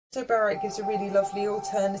Celestobarite gives a really lovely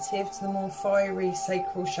alternative to the more fiery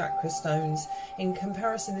sacral chakra stones. In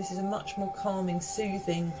comparison, this is a much more calming,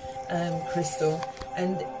 soothing crystal,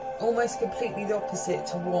 and almost completely the opposite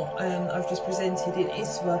to what I've just presented in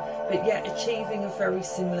Iswa, but yet achieving a very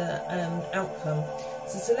similar outcome.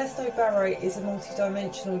 So celestobarite is a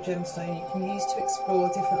multi-dimensional gemstone you can use to explore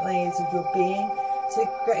different layers of your being, to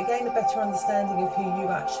gain a better understanding of who you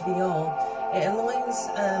actually are. It aligns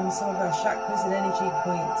some of our chakras and energy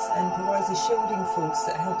points and provides a shielding force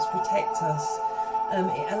that helps protect us.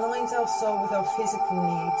 It aligns our soul with our physical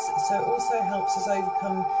needs, so it also helps us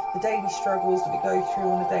overcome the daily struggles that we go through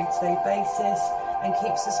on a day-to-day basis and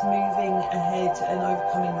keeps us moving ahead and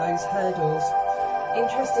overcoming those hurdles.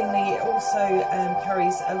 Interestingly, it also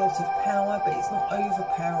carries a lot of power, but it's not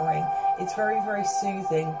overpowering. It's very, very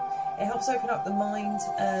soothing. It helps open up the mind.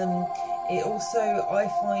 It also, I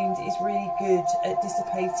find, is really good at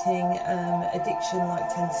dissipating addiction-like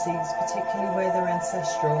tendencies, particularly where they're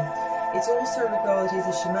ancestral. It's also regarded as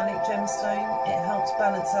a shamanic gemstone. It helps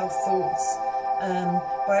balance our thoughts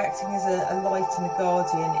by acting as a light and a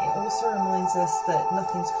guardian. It also reminds us that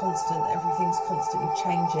nothing's constant, everything's constantly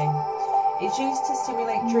changing. It's used to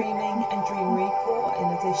stimulate dreaming and dream recall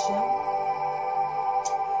in addition.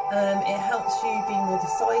 It helps you be more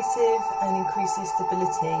decisive and increases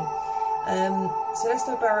stability.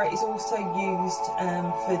 Celestobarite is also used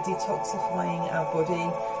for detoxifying our body,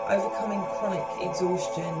 overcoming chronic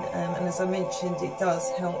exhaustion, and as I mentioned, it does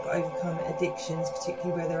help overcome addictions,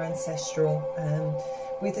 particularly where they're ancestral.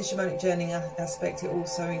 With the shamanic journeying aspect, it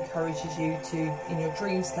also encourages you to, in your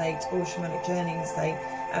dream state or shamanic journeying state,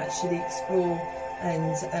 actually explore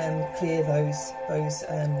and clear those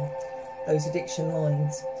addiction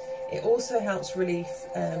lines. It also helps relieve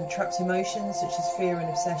trapped emotions such as fear and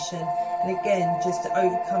obsession, and again, just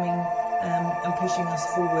overcoming and pushing us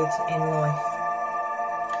forward in life.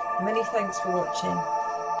 Many thanks for watching.